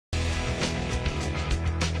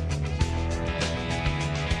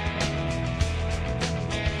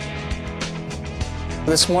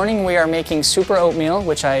This morning we are making super oatmeal,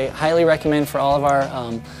 which I highly recommend for all of our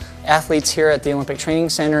athletes here at the Olympic Training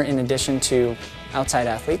Center in addition to outside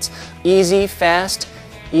athletes. Easy, fast,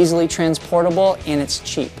 easily transportable, and it's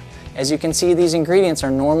cheap. As you can see, these ingredients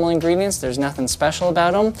are normal ingredients. There's nothing special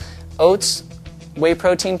about them. Oats, whey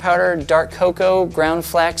protein powder, dark cocoa, ground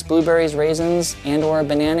flax, blueberries, raisins, and or a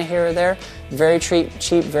banana here or there. Very cheap,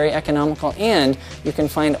 very economical, and you can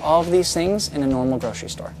find all of these things in a normal grocery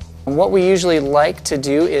store. What we usually like to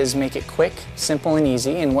do is make it quick, simple, and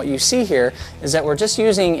easy, and what you see here is that we're just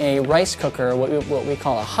using a rice cooker, what we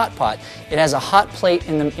call a hot pot. It has a hot plate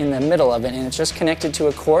in the middle of it, and it's just connected to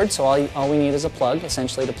a cord, so all we need is a plug,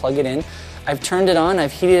 essentially, to plug it in. I've turned it on,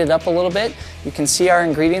 I've heated it up a little bit. You can see our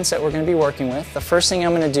ingredients that we're going to be working with. The first thing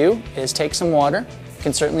I'm going to do is take some water. You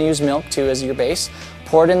can certainly use milk too as your base.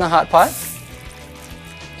 Pour it in the hot pot.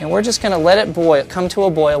 And we're just going to let it boil, come to a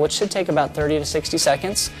boil, which should take about 30 to 60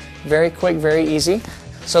 seconds. Very quick, very easy.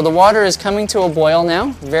 So the water is coming to a boil now.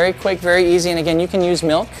 Very quick, very easy. And again, you can use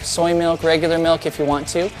milk, soy milk, regular milk if you want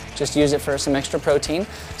to. Just use it for some extra protein.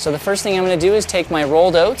 So the first thing I'm going to do is take my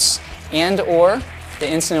rolled oats and or the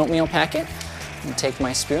instant oatmeal packet and take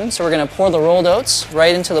my spoon. So we're going to pour the rolled oats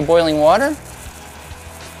right into the boiling water.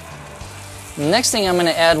 The next thing I'm going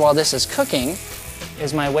to add while this is cooking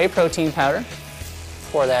is my whey protein powder.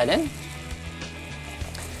 Pour that in.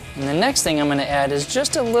 And the next thing I'm going to add is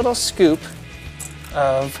just a little scoop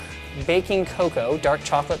of baking cocoa, dark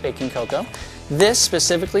chocolate baking cocoa. This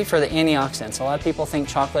specifically for the antioxidants. A lot of people think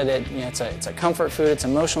chocolate, it's a comfort food, it's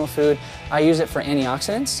emotional food. I use it for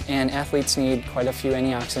antioxidants, and athletes need quite a few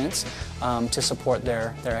antioxidants to support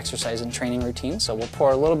their exercise and training routine. So we'll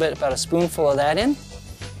pour a little bit, about a spoonful of that in.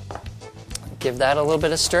 Give that a little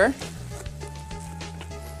bit of stir.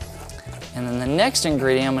 And then the next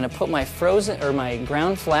ingredient, I'm going to put my my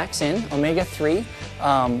ground flax in.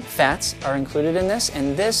 Omega-3 fats are included in this,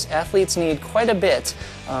 and this athletes need quite a bit,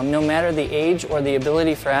 no matter the age or the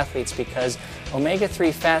ability for athletes, because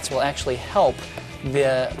omega-3 fats will actually help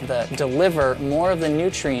deliver more of the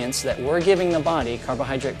nutrients that we're giving the body,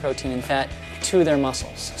 carbohydrate, protein, and fat, to their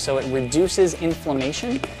muscles. So it reduces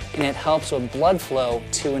inflammation and it helps with blood flow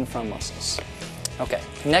to and from muscles. Okay,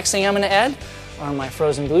 next thing I'm going to add are my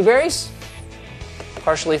frozen blueberries.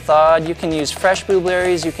 Partially thawed. You can use fresh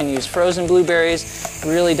blueberries, you can use frozen blueberries. It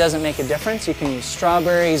really doesn't make a difference. You can use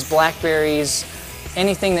strawberries, blackberries,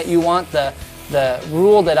 anything that you want. The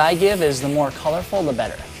rule that I give is the more colorful, the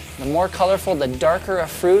better. The more colorful, the darker a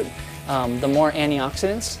fruit, the more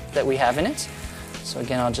antioxidants that we have in it. So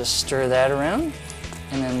again, I'll just stir that around.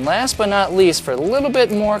 And then last but not least, for a little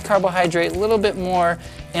bit more carbohydrate, a little bit more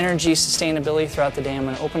energy sustainability throughout the day, I'm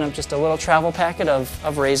going to open up just a little travel packet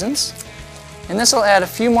of raisins. And this will add a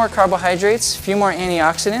few more carbohydrates, a few more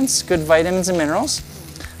antioxidants, good vitamins and minerals.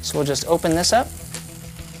 So we'll just open this up.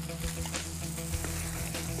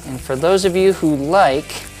 And for those of you who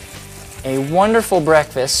like a wonderful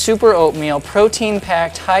breakfast, super oatmeal,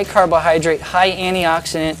 protein-packed, high carbohydrate, high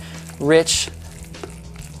antioxidant, rich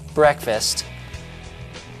breakfast,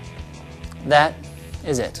 that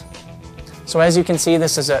is it. So as you can see,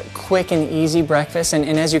 this is a quick and easy breakfast, and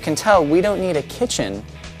as you can tell, we don't need a kitchen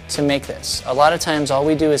to make this. A lot of times all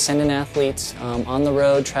we do is send in athletes on the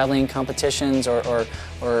road, traveling competitions or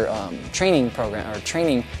training program or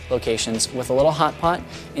training locations with a little hot pot,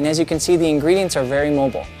 and as you can see, the ingredients are very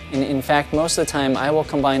mobile. In fact, most of the time I will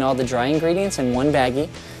combine all the dry ingredients in one baggie,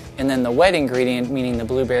 and then the wet ingredient, meaning the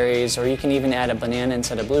blueberries, or you can even add a banana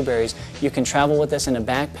instead of blueberries. You can travel with this in a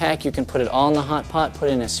backpack, you can put it all in the hot pot, put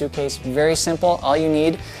it in a suitcase. Very simple. All you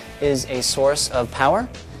need is a source of power,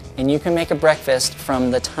 and you can make a breakfast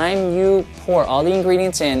from the time you pour all the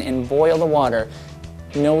ingredients in and boil the water,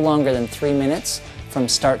 no longer than 3 minutes from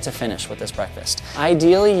start to finish with this breakfast.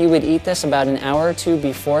 Ideally, you would eat this about an hour or two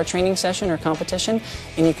before a training session or competition,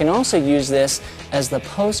 and you can also use this as the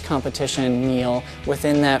post-competition meal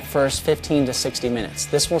within that first 15 to 60 minutes.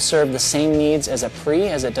 This will serve the same needs as a pre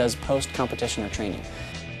as it does post-competition or training.